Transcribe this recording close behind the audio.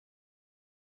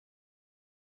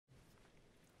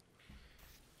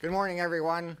Good morning,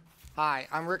 everyone. Hi,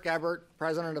 I'm Rick Ebert,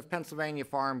 President of Pennsylvania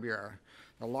Farm Bureau,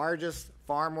 the largest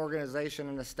farm organization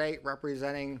in the state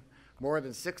representing more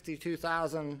than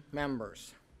 62,000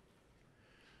 members.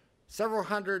 Several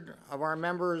hundred of our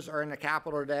members are in the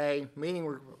Capitol today, meeting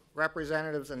with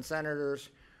representatives and senators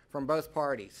from both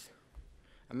parties.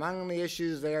 Among the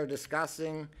issues they are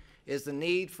discussing is the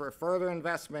need for further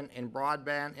investment in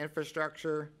broadband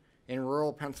infrastructure in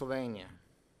rural Pennsylvania.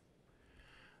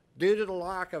 Due to the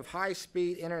lack of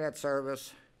high-speed internet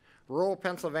service, rural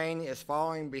Pennsylvania is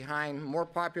falling behind more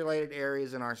populated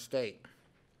areas in our state.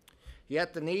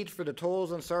 Yet the need for the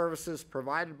tools and services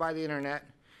provided by the internet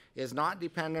is not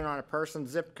dependent on a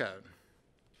person's zip code.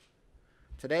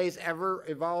 Today's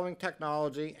ever-evolving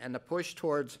technology and the push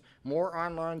towards more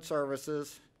online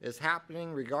services is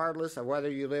happening regardless of whether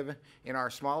you live in our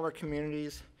smaller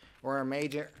communities or a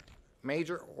major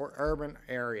or urban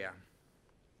area.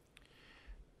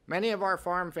 Many of our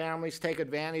farm families can't take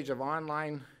advantage of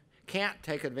online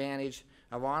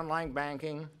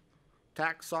banking,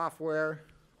 tax software,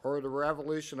 or the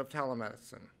revolution of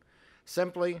telemedicine,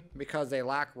 simply because they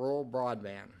lack rural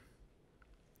broadband.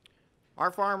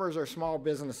 Our farmers are small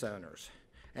business owners,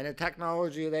 and the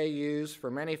technology they use for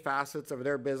many facets of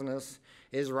their business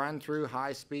is run through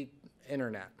high-speed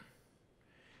internet.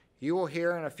 You will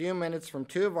hear in a few minutes from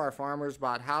two of our farmers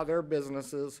about how their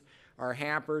businesses are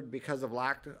hampered because of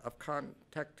lack of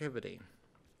connectivity.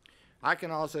 I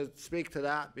can also speak to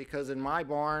that because in my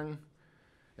barn,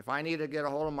 if I need to get a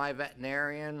hold of my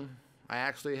veterinarian, I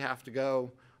actually have to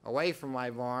go away from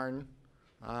my barn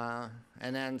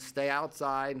and then stay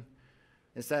outside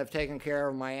instead of taking care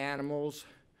of my animals.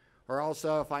 Or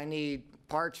also if I need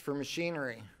parts for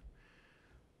machinery,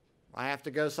 I have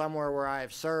to go somewhere where I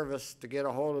have service to get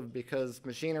a hold of because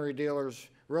machinery dealers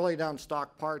really don't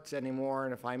stock parts anymore,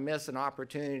 and if I miss an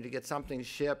opportunity to get something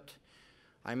shipped,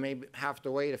 I may have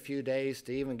to wait a few days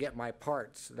to even get my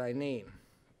parts that I need.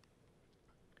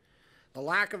 The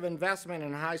lack of investment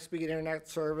in high-speed internet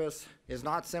service is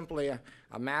not simply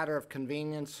a matter of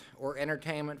convenience or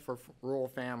entertainment for rural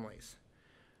families.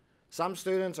 Some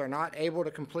students are not able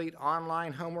to complete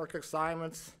online homework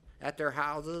assignments at their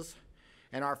houses,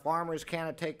 and our farmers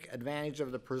cannot take advantage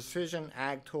of the precision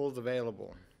ag tools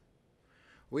available.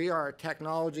 We are a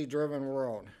technology-driven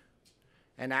world,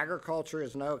 and agriculture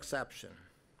is no exception.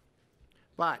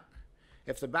 But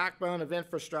if the backbone of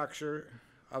infrastructure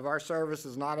of our service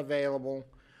is not available,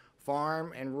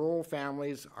 farm and rural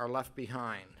families are left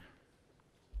behind.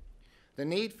 The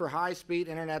need for high-speed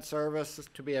internet service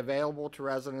to be available to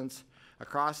residents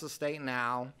across the state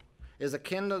now is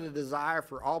akin to the desire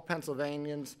for all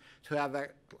Pennsylvanians to have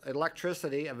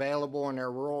electricity available in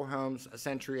their rural homes a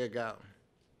century ago.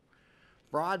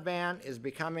 Broadband is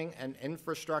becoming an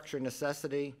infrastructure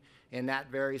necessity in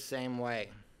that very same way.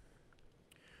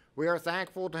 We are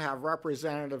thankful to have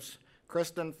Representatives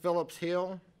Kristen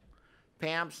Phillips-Hill,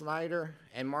 Pam Snyder,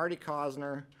 and Marty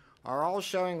Causer are all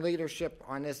showing leadership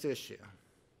on this issue.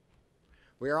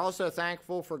 We are also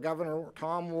thankful for Governor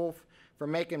Tom Wolf for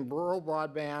making rural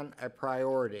broadband a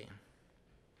priority.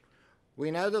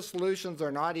 We know the solutions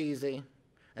are not easy,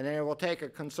 and it will take a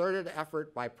concerted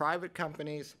effort by private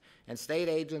companies and state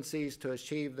agencies to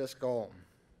achieve this goal.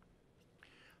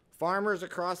 Farmers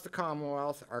across the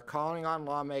Commonwealth are calling on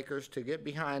lawmakers to get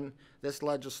behind this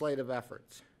legislative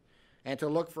efforts and to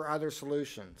look for other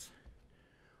solutions.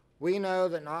 We know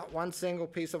that not one single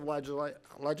piece of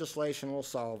legislation will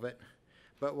solve it,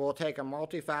 but will take a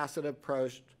multifaceted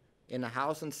approach in the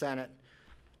House and Senate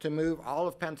to move all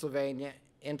of Pennsylvania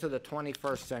into the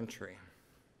 21st century.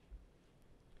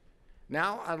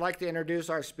 Now I'd like to introduce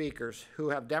our speakers who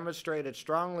have demonstrated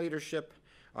strong leadership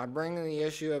on bringing the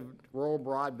issue of rural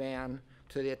broadband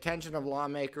to the attention of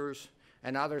lawmakers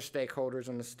and other stakeholders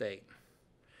in the state.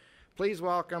 Please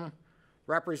welcome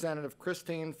Representative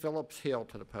Kristen Phillips-Hill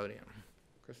to the podium.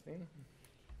 Christine?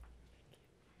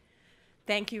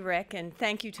 Thank you, Rick, and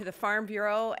thank you to the Farm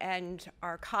Bureau and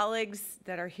our colleagues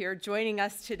that are here joining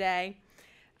us today.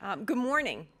 Good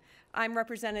morning. I'm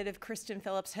Representative Kristen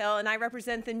Phillips-Hill, and I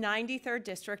represent the 93rd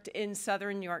District in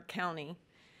Southern York County.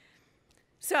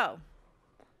 So,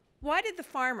 why did the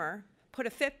farmer put a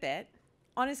Fitbit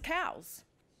on his cows?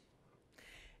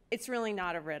 It's really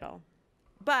not a riddle,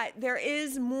 but there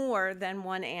is more than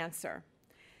one answer.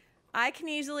 I can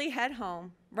easily head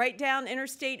home, right down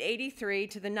Interstate 83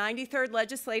 to the 93rd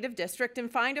Legislative District and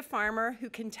find a farmer who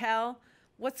can tell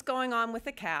what's going on with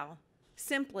a cow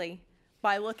simply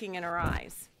by looking in her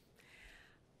eyes.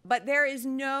 But there is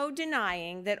no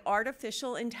denying that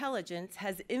artificial intelligence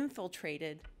has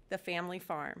infiltrated the family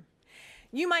farm.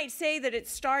 You might say that it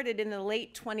started in the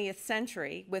late 20th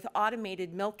century with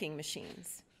automated milking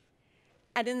machines.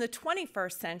 And in the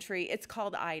 21st century, it's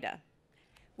called IDA,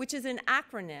 which is an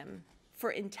acronym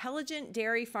for Intelligent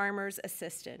Dairy Farmers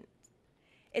Assistant.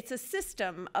 It's a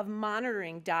system of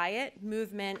monitoring diet,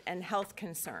 movement, and health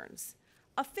concerns,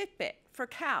 a Fitbit for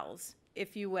cows,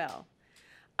 if you will.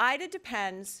 IDA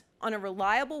depends on a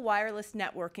reliable wireless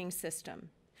networking system.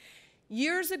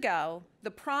 Years ago,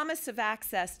 the promise of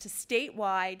access to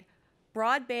statewide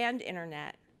broadband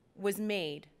internet was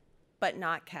made, but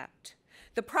not kept.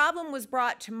 The problem was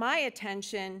brought to my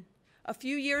attention a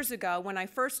few years ago when I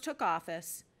first took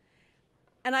office,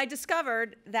 and I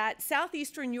discovered that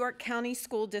southeastern York County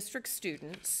School District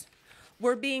students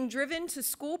were being driven to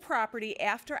school property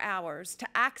after hours to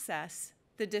access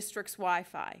the district's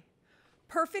Wi-Fi.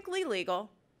 Perfectly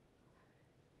legal,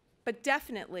 but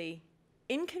definitely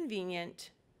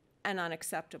inconvenient and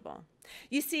unacceptable.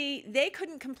 You see, they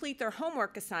couldn't complete their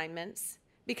homework assignments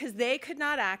because they could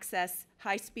not access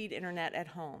high-speed internet at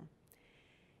home.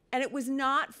 And it was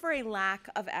not for a lack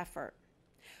of effort.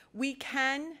 We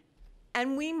can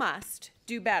and we must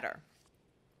do better.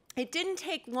 It didn't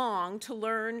take long to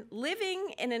learn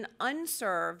living in an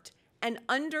unserved and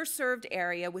underserved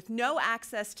area with no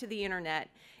access to the internet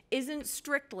isn't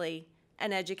strictly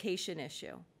an education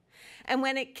issue. And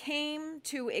when it came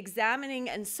to examining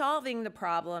and solving the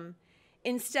problem,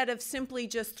 instead of simply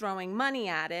just throwing money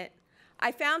at it,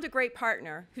 I found a great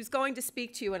partner who's going to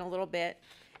speak to you in a little bit,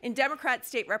 in Democrat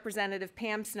State Representative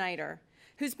Pam Snyder,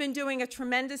 who's been doing a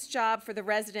tremendous job for the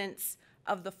residents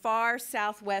of the far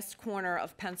southwest corner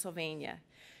of Pennsylvania.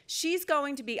 She's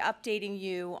going to be updating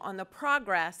you on the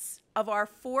progress of our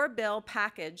 4-bill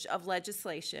package of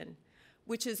legislation,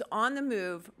 which is on the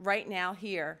move right now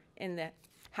here in the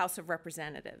House of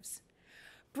Representatives.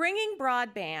 Bringing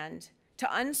broadband to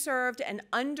unserved and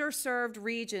underserved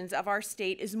regions of our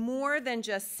state is more than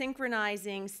just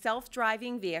synchronizing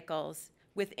self-driving vehicles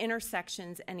with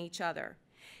intersections and each other.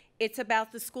 It's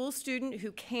about the school student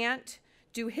who can't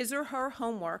do his or her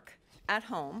homework at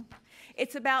home.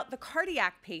 It's about the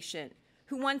cardiac patient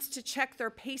who wants to check their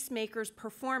pacemaker's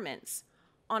performance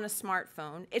on a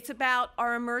smartphone. It's about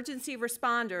our emergency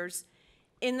responders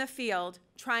in the field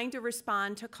trying to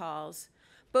respond to calls,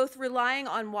 both relying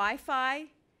on Wi-Fi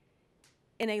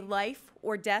in a life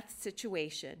or death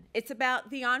situation. It's about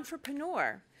the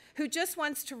entrepreneur who just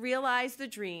wants to realize the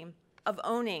dream of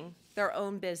owning their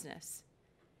own business.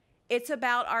 It's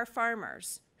about our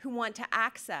farmers who want to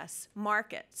access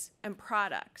markets and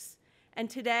products. And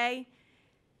today,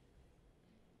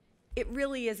 it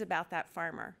really is about that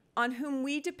farmer on whom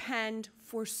we depend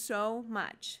for so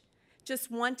much, just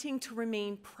wanting to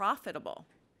remain profitable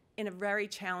in a very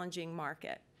challenging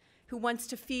market, who wants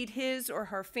to feed his or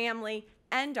her family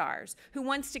and ours, who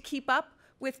wants to keep up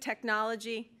with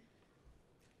technology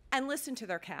and listen to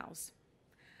their cows.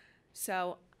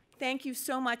 So thank you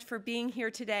so much for being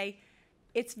here today.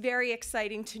 It's very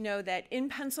exciting to know that in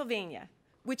Pennsylvania,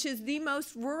 which is the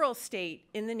most rural state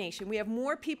in the nation, we have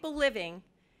more people living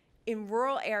in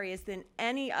rural areas than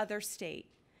any other state,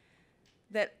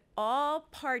 that all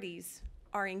parties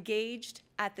are engaged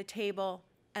at the table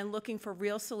and looking for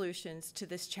real solutions to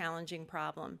this challenging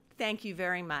problem. Thank you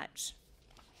very much.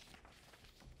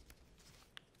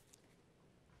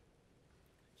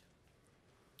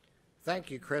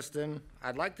 Thank you, Kristen.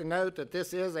 I'd like to note that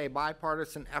this is a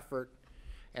bipartisan effort,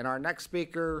 and our next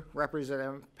speaker,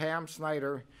 Representative Pam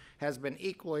Snyder, has been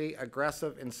equally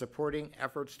aggressive in supporting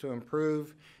efforts to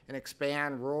improve and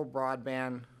expand rural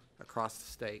broadband across the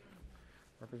state.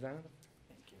 Representative?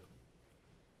 Thank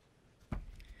you.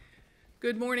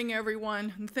 Good morning,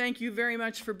 everyone, and thank you very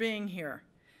much for being here.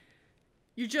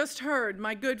 You just heard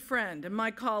my good friend and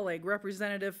my colleague,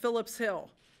 Representative Phillips Hill.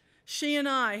 She and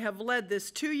I have led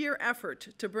this 2-year effort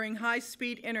to bring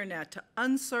high-speed internet to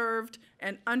unserved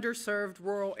and underserved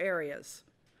rural areas,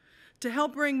 to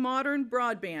help bring modern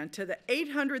broadband to the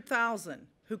 800,000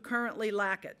 who currently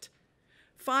lack it,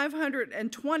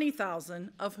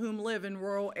 520,000 of whom live in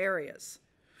rural areas.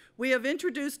 We have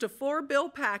introduced a 4-bill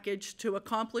package to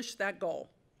accomplish that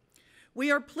goal.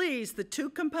 We are pleased the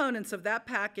 2 components of that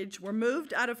package were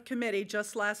moved out of committee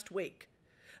just last week.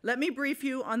 Let me brief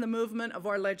you on the movement of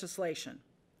our legislation.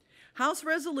 House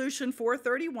Resolution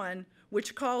 431,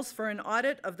 which calls for an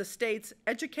audit of the state's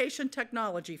Education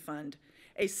Technology Fund,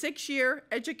 a 6-year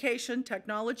education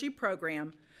technology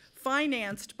program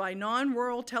financed by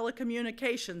non-rural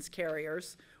telecommunications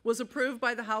carriers, was approved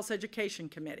by the House Education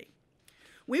Committee.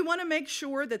 We want to make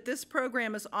sure that this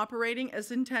program is operating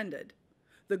as intended.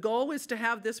 The goal is to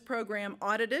have this program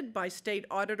audited by State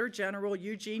Auditor General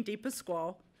Eugene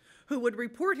DePasquale, who would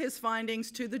report his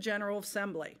findings to the General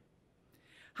Assembly.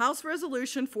 House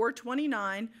Resolution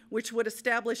 429, which would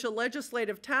establish a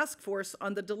legislative task force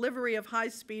on the delivery of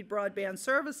high-speed broadband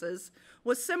services,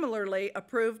 was similarly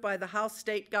approved by the House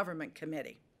State Government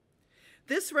Committee.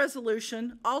 This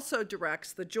resolution also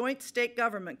directs the Joint State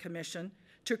Government Commission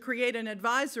to create an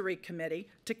advisory committee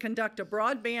to conduct a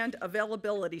broadband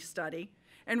availability study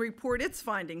and report its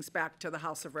findings back to the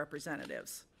House of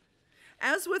Representatives.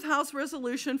 As with House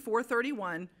Resolution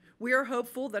 431, we are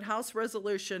hopeful that House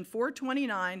Resolution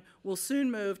 429 will soon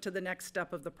move to the next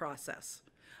step of the process,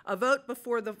 a vote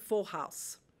before the full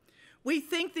House. We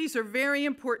think these are very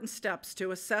important steps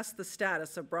to assess the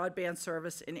status of broadband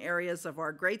service in areas of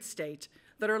our great state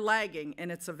that are lagging in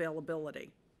its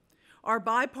availability. Our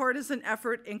bipartisan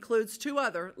effort includes two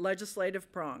other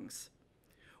legislative prongs.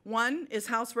 One is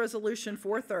House Resolution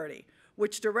 430,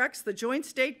 which directs the Joint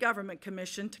State Government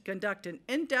Commission to conduct an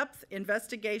in-depth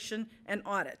investigation and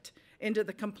audit into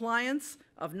the compliance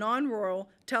of non-rural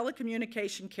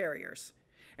telecommunication carriers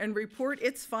and report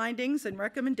its findings and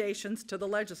recommendations to the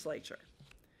legislature.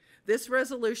 This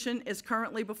resolution is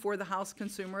currently before the House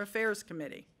Consumer Affairs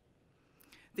Committee.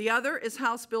 The other is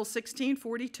House Bill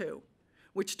 1642,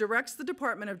 which directs the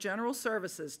Department of General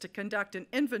Services to conduct an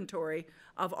inventory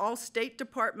of all State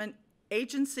Department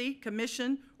agency,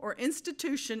 commission, or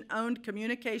institution-owned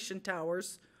communication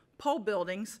towers, pole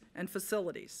buildings, and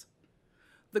facilities.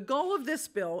 The goal of this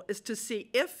bill is to see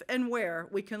if and where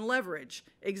we can leverage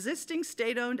existing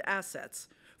state-owned assets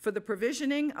for the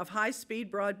provisioning of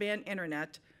high-speed broadband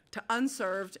internet to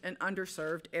unserved and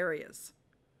underserved areas.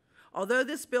 Although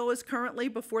this bill is currently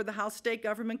before the House State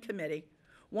Government Committee,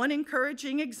 one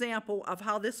encouraging example of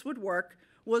how this would work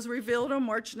was revealed on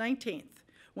March 19th,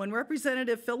 when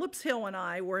Representative Phillips Hill and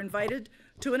I were invited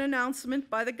to an announcement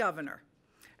by the governor.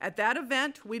 At that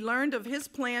event, we learned of his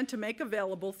plan to make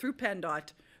available through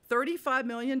PennDOT $35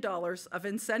 million of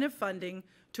incentive funding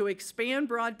to expand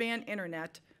broadband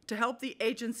internet to help the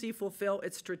agency fulfill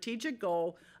its strategic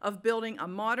goal of building a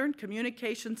modern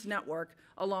communications network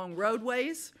along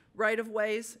roadways,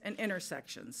 right-of-ways, and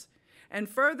intersections, and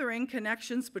furthering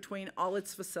connections between all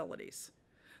its facilities.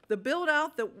 The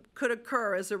build-out that could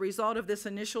occur as a result of this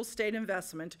initial state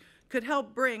investment could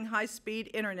help bring high-speed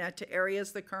internet to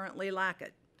areas that currently lack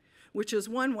it, which is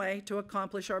one way to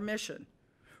accomplish our mission.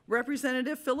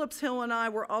 Representative Phillips Hill and I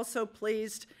were also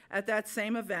pleased at that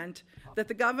same event that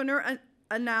the governor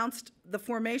announced the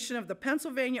formation of the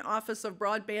Pennsylvania Office of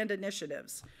Broadband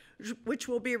Initiatives, which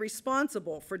will be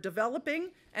responsible for developing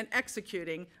and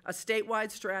executing a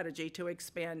statewide strategy to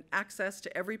expand access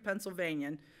to every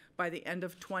Pennsylvanian by the end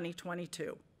of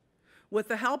 2022. With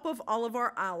the help of all of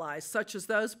our allies, such as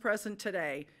those present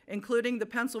today, including the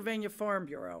Pennsylvania Farm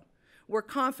Bureau, we're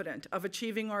confident of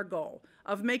achieving our goal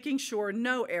of making sure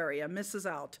no area misses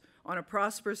out on a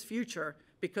prosperous future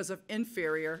because of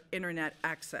inferior internet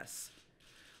access.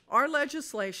 Our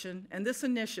legislation and this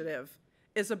initiative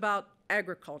is about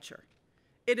agriculture.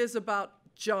 It is about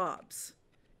jobs.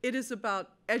 It is about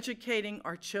educating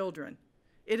our children.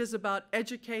 It is about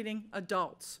educating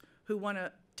adults who want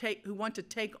to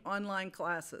take online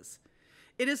classes.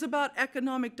 It is about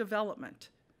economic development.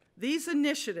 These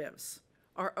initiatives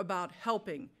are about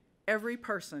helping every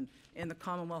person in the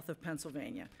Commonwealth of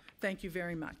Pennsylvania. Thank you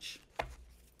very much.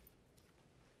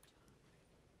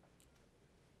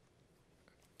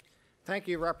 Thank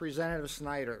you, Representative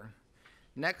Snyder.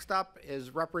 Next up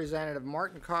is Representative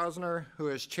Marty Causer, who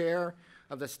is Chair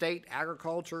of the State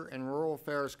Agriculture and Rural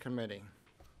Affairs Committee.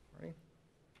 Marty?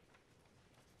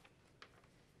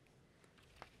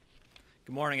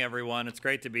 Good morning, everyone. It's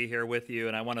great to be here with you,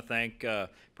 and I want to thank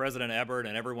President Ebert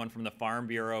and everyone from the Farm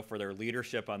Bureau for their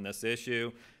leadership on this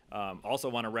issue. Also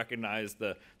want to recognize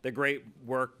the great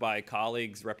work by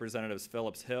colleagues, Representatives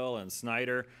Phillips Hill and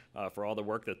Snyder, for all the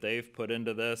work that they've put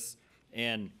into this.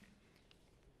 And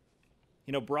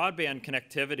you know, broadband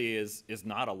connectivity is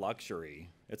not a luxury,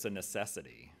 it's a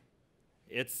necessity.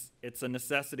 It's a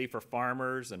necessity for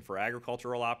farmers and for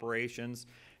agricultural operations.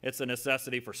 It's a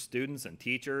necessity for students and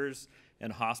teachers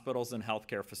and hospitals and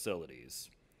healthcare facilities.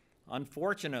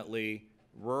 Unfortunately,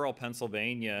 rural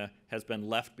Pennsylvania has been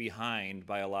left behind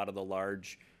by a lot of the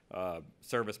large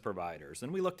service providers,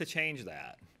 and we look to change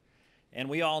that. And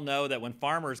we all know that when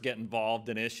farmers get involved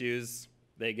in issues,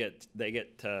 they get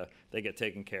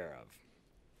taken care of.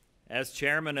 As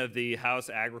chairman of the House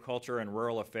Agriculture and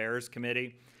Rural Affairs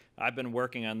Committee, I've been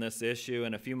working on this issue,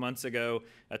 and a few months ago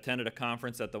attended a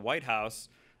conference at the White House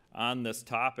on this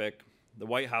topic. The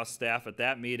White House staff at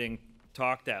that meeting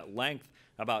talked at length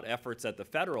about efforts at the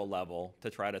federal level to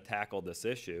try to tackle this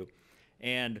issue.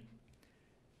 And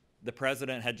The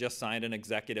president had just signed an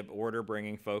executive order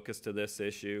bringing focus to this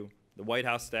issue. The White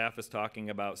House staff is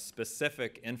talking about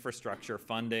specific infrastructure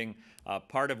funding,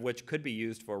 part of which could be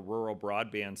used for rural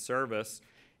broadband service.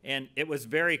 And it was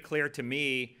very clear to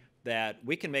me that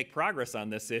we can make progress on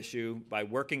this issue by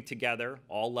working together,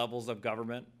 all levels of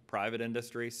government, private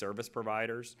industry, service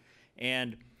providers.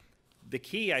 And the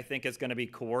key, I think, is going to be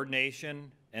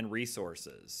coordination and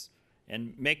resources.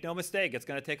 And make no mistake, it's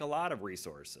going to take a lot of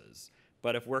resources.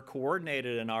 But if we're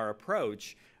coordinated in our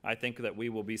approach, I think that we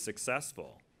will be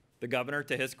successful. The governor,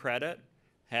 to his credit,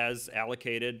 has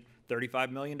allocated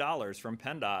 $35 million from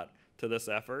PennDOT to this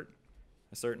effort.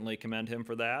 I certainly commend him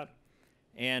for that.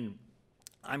 And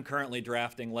I'm currently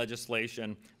drafting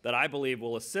legislation that I believe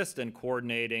will assist in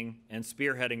coordinating and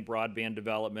spearheading broadband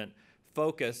development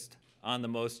focused on the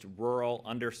most rural,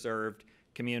 underserved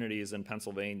communities in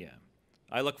Pennsylvania.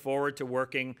 I look forward to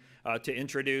working to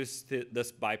introduce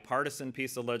this bipartisan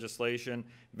piece of legislation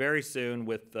very soon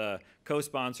with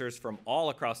co-sponsors from all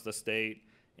across the state,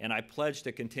 and I pledge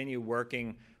to continue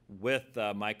working with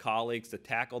my colleagues to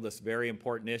tackle this very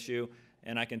important issue.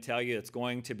 And I can tell you it's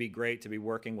going to be great to be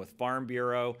working with Farm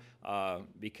Bureau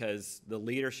because the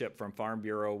leadership from Farm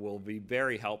Bureau will be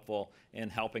very helpful in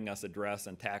helping us address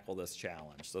and tackle this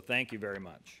challenge. So thank you very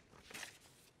much.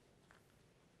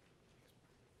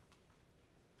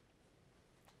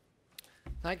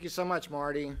 Thank you so much,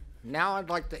 Marty. Now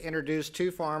I'd like to introduce two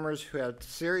farmers who have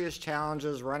serious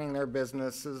challenges running their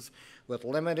businesses with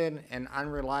limited and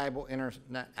unreliable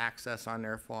internet access on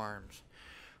their farms.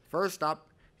 First up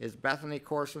is Bethany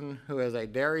Corson, who is a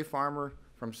dairy farmer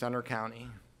from Center County.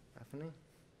 Bethany?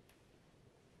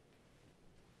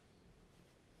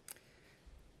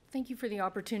 Thank you for the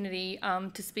opportunity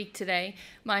to speak today.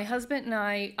 My husband and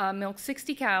I milk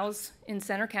 60 cows in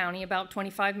Center County, about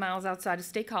 25 miles outside of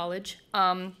State College,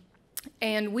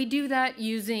 and we do that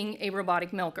using a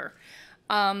robotic milker.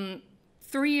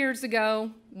 3 years ago,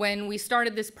 when we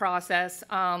started this process,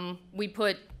 we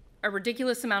put a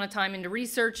ridiculous amount of time into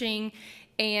researching,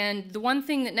 and the one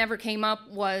thing that never came up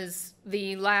was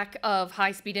the lack of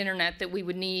high-speed internet that we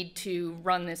would need to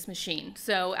run this machine.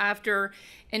 So after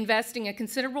investing a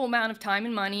considerable amount of time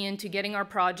and money into getting our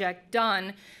project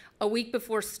done, a week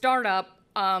before startup,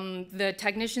 the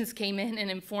technicians came in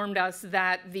and informed us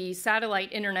that the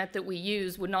satellite internet that we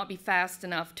use would not be fast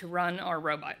enough to run our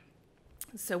robot.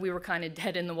 So we were kind of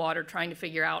dead in the water trying to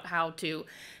figure out how to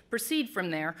proceed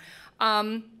from there.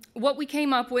 What we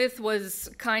came up with was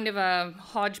kind of a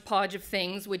hodgepodge of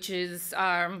things, which is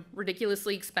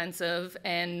ridiculously expensive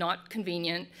and not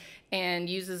convenient and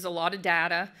uses a lot of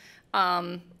data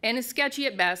and is sketchy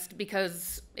at best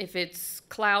because if it's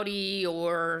cloudy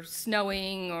or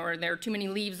snowing or there are too many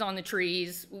leaves on the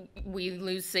trees, we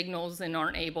lose signals and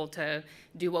aren't able to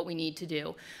do what we need to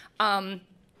do.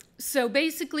 So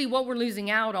basically what we're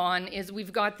losing out on is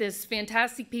we've got this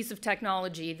fantastic piece of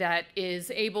technology that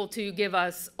is able to give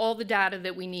us all the data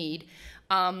that we need.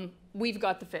 We've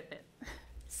got the Fitbit.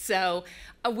 So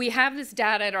we have this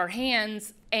data at our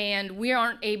hands and we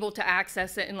aren't able to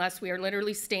access it unless we are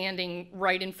literally standing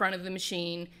right in front of the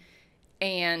machine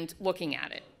and looking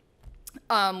at it.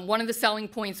 One of the selling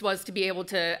points was to be able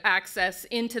to access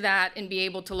into that and be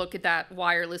able to look at that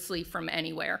wirelessly from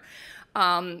anywhere.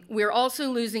 We're also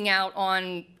losing out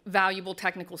on valuable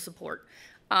technical support.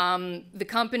 The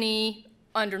company,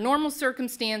 under normal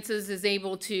circumstances, is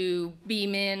able to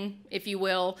beam in, if you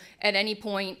will, at any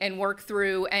point and work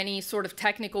through any sort of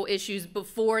technical issues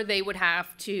before they would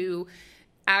have to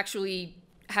actually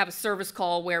have a service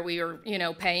call where we are,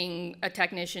 paying a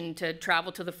technician to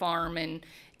travel to the farm and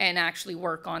actually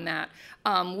work on that.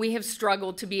 We have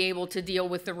struggled to be able to deal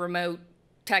with the remote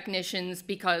technicians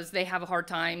because they have a hard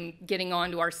time getting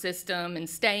onto our system and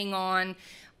staying on.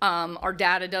 Our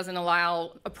data doesn't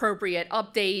allow appropriate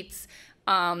updates.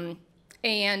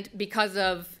 And because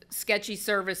of sketchy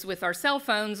service with our cell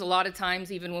phones, a lot of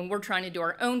times, even when we're trying to do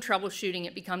our own troubleshooting,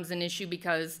 it becomes an issue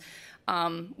because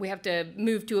we have to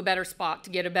move to a better spot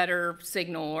to get a better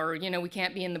signal, or, we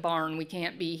can't be in the barn, we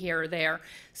can't be here or there.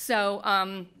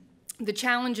 So the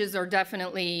challenges are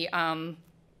definitely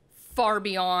far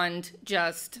beyond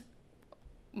just,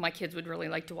 my kids would really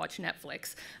like to watch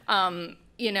Netflix.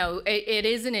 It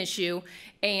is an issue,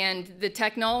 and the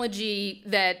technology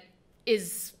that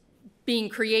is being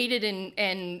created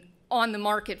and on the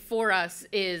market for us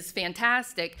is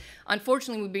fantastic.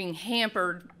 Unfortunately, we're being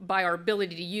hampered by our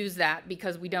ability to use that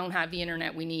because we don't have the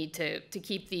internet we need to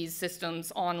keep these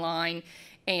systems online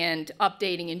and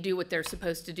updating and do what they're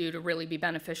supposed to do to really be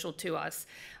beneficial to us.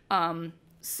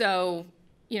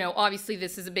 Obviously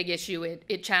this is a big issue.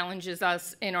 It challenges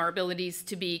us in our abilities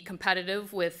to be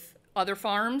competitive with other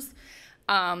farms,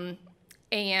 and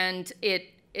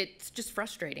it's just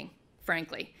frustrating,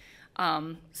 frankly.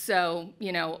 So,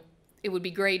 you know, it would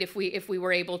be great if we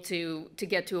were able to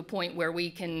get to a point where we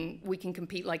can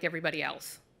compete like everybody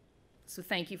else. So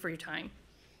thank you for your time.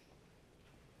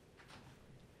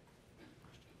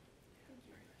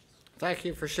 Thank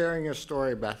you for sharing your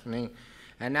story, Bethany.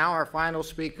 And now our final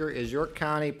speaker is York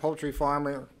County poultry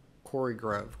farmer Corey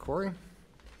Grove. Corey?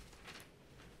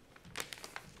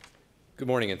 Good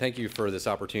morning, and thank you for this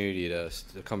opportunity to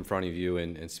come in front of you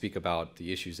and speak about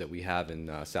the issues that we have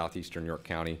in southeastern York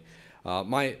County.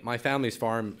 My family's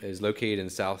farm is located in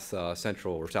south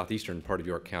central or southeastern part of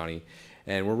York County,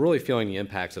 and we're really feeling the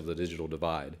impacts of the digital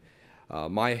divide.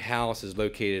 My house is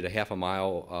located a half a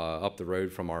mile up the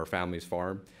road from our family's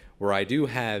farm, where I do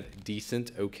have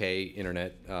decent, okay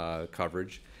internet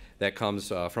coverage that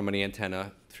comes from an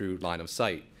antenna through line of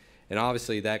sight. And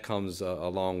obviously that comes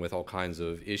along with all kinds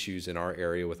of issues in our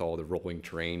area with all the rolling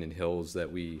terrain and hills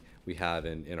that we have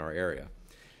in our area.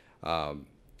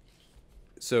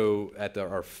 So at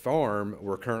our farm,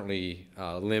 we're currently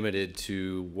limited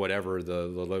to whatever the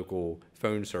local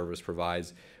phone service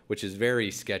provides, which is very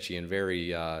sketchy and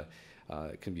very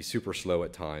can be super slow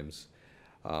at times.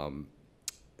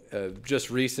 Just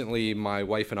recently, my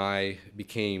wife and I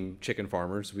became chicken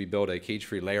farmers. We built a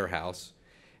cage-free layer house,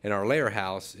 and our layer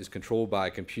house is controlled by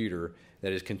a computer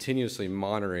that is continuously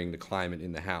monitoring the climate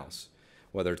in the house,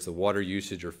 whether it's the water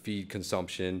usage or feed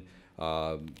consumption,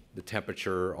 the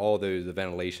temperature, all the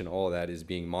ventilation, all of that is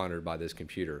being monitored by this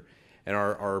computer. And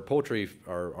our poultry,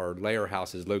 our layer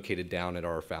house is located down at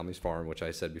our family's farm, which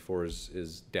I said before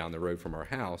is down the road from our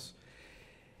house.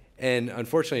 And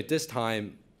unfortunately, at this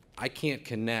time, I can't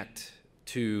connect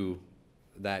to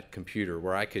that computer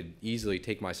where I could easily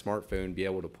take my smartphone, be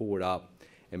able to pull it up,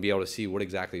 and be able to see what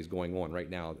exactly is going on right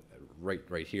now,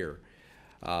 right here.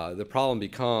 The problem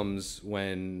becomes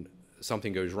when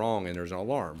something goes wrong and there's an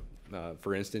alarm.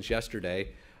 For instance,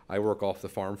 yesterday, I work off the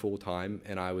farm full time,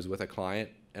 and I was with a client,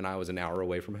 and I was an hour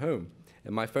away from home.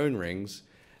 And my phone rings,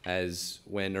 as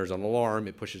when there's an alarm,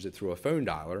 it pushes it through a phone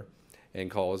dialer and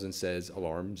calls and says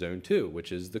alarm zone 2,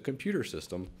 which is the computer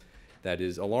system that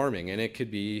is alarming. And it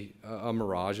could be a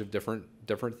mirage of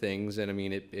different things. And I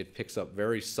mean, it picks up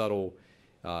very subtle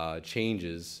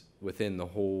changes within the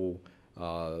whole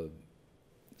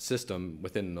system,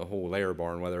 within the whole layer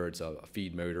barn, whether it's a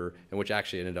feed motor, and which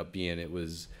actually ended up being, it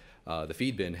was the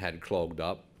feed bin had clogged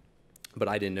up. But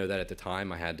I didn't know that at the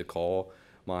time. I had to call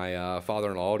my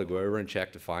father-in-law to go over and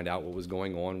check to find out what was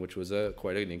going on, which was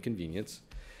quite an inconvenience,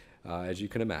 as you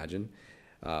can imagine.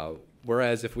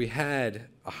 Whereas if we had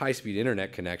a high-speed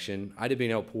internet connection, I'd have been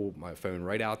able to pull my phone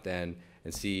right out then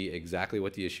and see exactly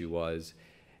what the issue was,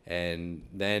 and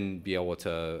then be able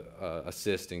to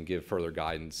assist and give further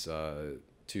guidance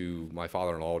to my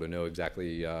father-in-law to know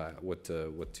exactly what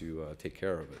to take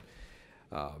care of it.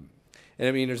 And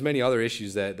I mean, there's many other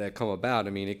issues that come about.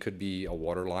 I mean, it could be a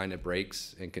water line that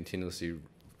breaks and continuously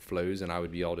flows, and I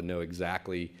would be able to know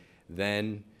exactly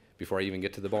then, before I even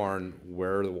get to the barn,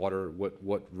 where the water,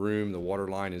 what room the water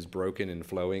line is broken and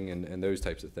flowing, and those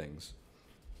types of things.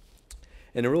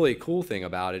 And the really cool thing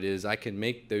about it is I can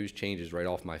make those changes right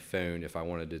off my phone if I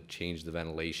wanted to change the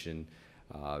ventilation,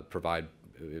 provide,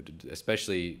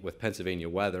 especially with Pennsylvania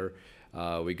weather,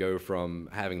 we go from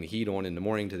having the heat on in the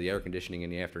morning to the air conditioning in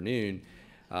the afternoon.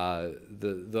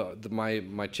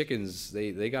 My chickens,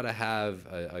 they got to have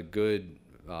a good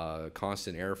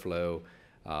constant airflow,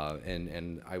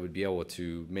 and I would be able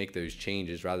to make those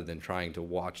changes rather than trying to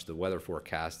watch the weather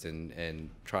forecast and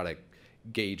try to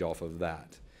gauge off of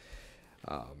that.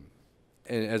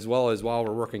 And as well as while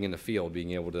we're working in the field,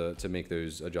 being able to make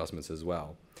those adjustments as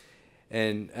well.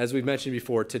 And as we've mentioned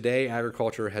before, today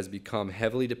agriculture has become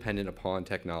heavily dependent upon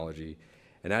technology,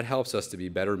 and that helps us to be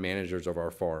better managers of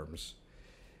our farms,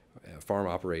 farm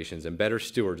operations, and better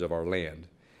stewards of our land.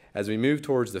 As we move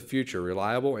towards the future,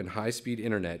 reliable and high-speed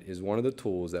internet is one of the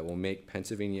tools that will make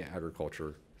Pennsylvania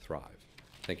agriculture thrive.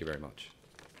 Thank you very much.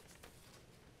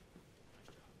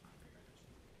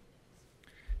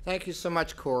 Thank you so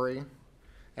much, Corey.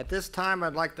 At this time,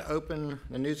 I'd like to open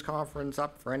the news conference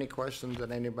up for any questions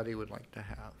that anybody would like to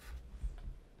have.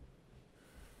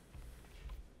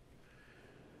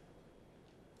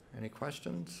 Any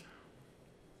questions?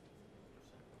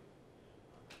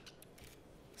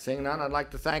 Seeing none, I'd like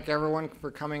to thank everyone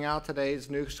for coming out to today's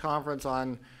news conference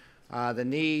on the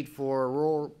need for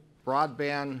rural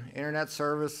broadband internet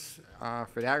service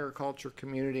for the agriculture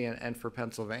community and for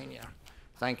Pennsylvania.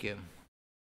 Thank you.